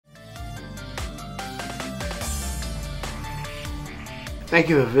Thank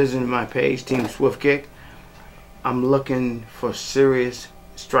you for visiting my page, Team Swiftkick. I'm looking for serious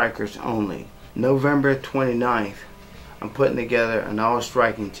strikers only. November 29th, I'm putting together an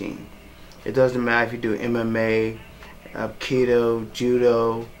all-striking team. It doesn't matter if you do MMA, Aikido,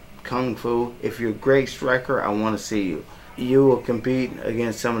 Judo, Kung Fu. If you're a great striker, I want to see you. You will compete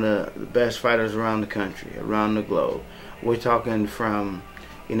against some of the best fighters around the country, around the globe. We're talking from,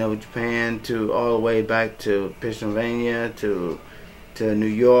 Japan to all the way back to Pennsylvania, to New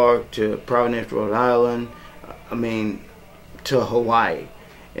York, to Providence, Rhode Island, to Hawaii,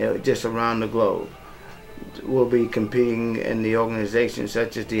 just around the globe. We'll be competing in the organizations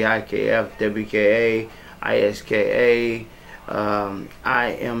such as the IKF, WKA, ISKA,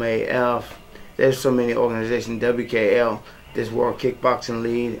 IMAF. There's so many organizations, WKL, this World Kickboxing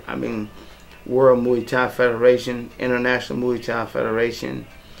League, World Muay Thai Federation, International Muay Thai Federation,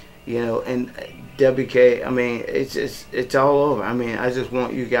 and WK, it's all over. I just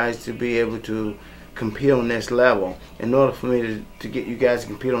want you guys to be able to compete on this level. In order for me to get you guys to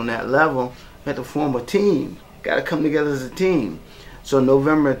compete on that level, I have to form a team. Got to come together as a team. So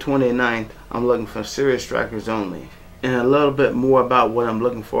November 29th, I'm looking for serious strikers only. And a little bit more about what I'm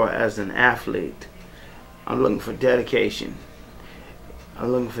looking for as an athlete. I'm looking for dedication.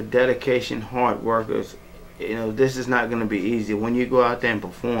 I'm looking for dedication, hard workers. This is not going to be easy. When you go out there and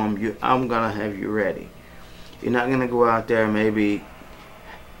perform, I'm going to have you ready. You're not going to go out there maybe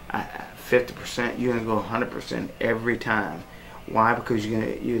 50%. You're going to go 100% every time. Why? Because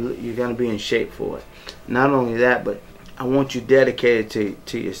you're going to be in shape for it. Not only that, but I want you dedicated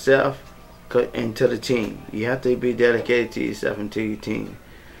to yourself and to the team. You have to be dedicated to yourself and to your team.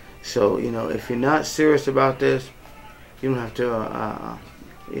 So, if you're not serious about this, you don't have to,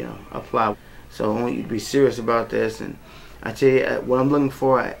 apply. So I want you to be serious about this. And I tell you, what I'm looking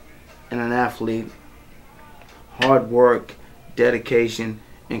for in an athlete: hard work, dedication,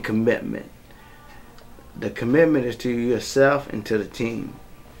 and commitment. The commitment is to yourself and to the team.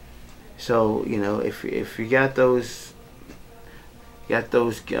 So if you got those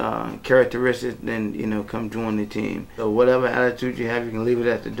characteristics, then come join the team. So whatever attitude you have, you can leave it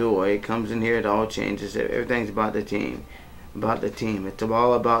at the door. It comes in here, it all changes. Everything's about the team. It's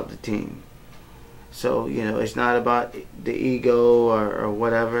all about the team. So it's not about the ego or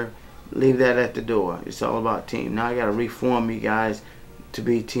whatever. Leave that at the door. It's all about team. Now I got to reform you guys to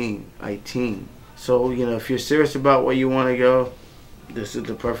be a team. So if you're serious about where you want to go, this is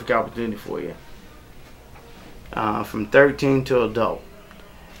the perfect opportunity for you. From 13 to adult.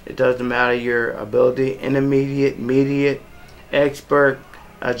 It doesn't matter your ability, intermediate, mediate, expert,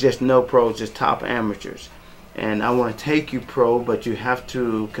 just no pros, just top amateurs. And I want to take you pro, but you have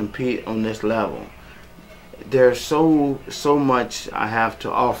to compete on this level. There's so much I have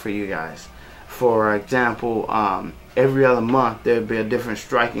to offer you guys. For example, every other month there'll be a different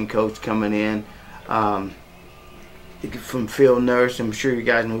striking coach coming in. From Phil Nurse, I'm sure you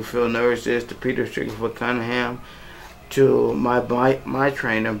guys know who Phil Nurse is, to Peter Stricklefoot Cunningham, to my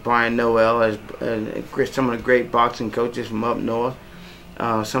trainer Brian Noel, as some of the great boxing coaches from up north,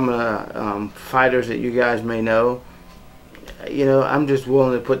 some of the fighters that you guys may know. I'm just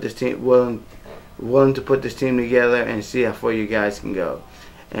willing to put this team willing to put this team together and see how far you guys can go.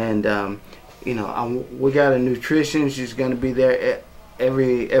 And we got a nutritionist who's going to be there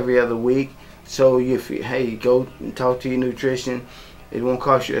every other week. So if you go and talk to your nutrition, it won't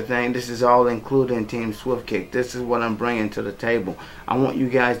cost you a thing. This is all included in Team Swiftkick. This is what I'm bringing to the table. I want you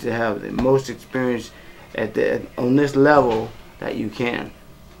guys to have the most experience on this level that you can.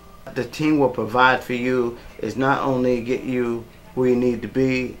 The team will provide for you is not only get you where you need to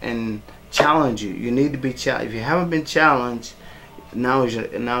be and challenge you. You need to be challenged. If you haven't been challenged, now is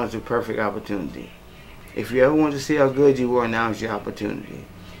the perfect opportunity. If you ever want to see how good you were, now is your opportunity.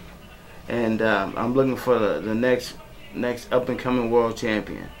 And I'm looking for the next up and coming world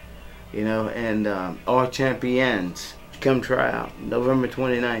champion, and all champions. Come try out November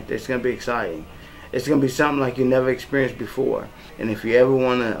 29th. It's gonna be exciting. It's gonna be something like you never experienced before. And if you ever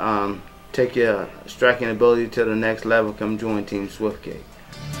want to take your striking ability to the next level, come join Team Swiftkick.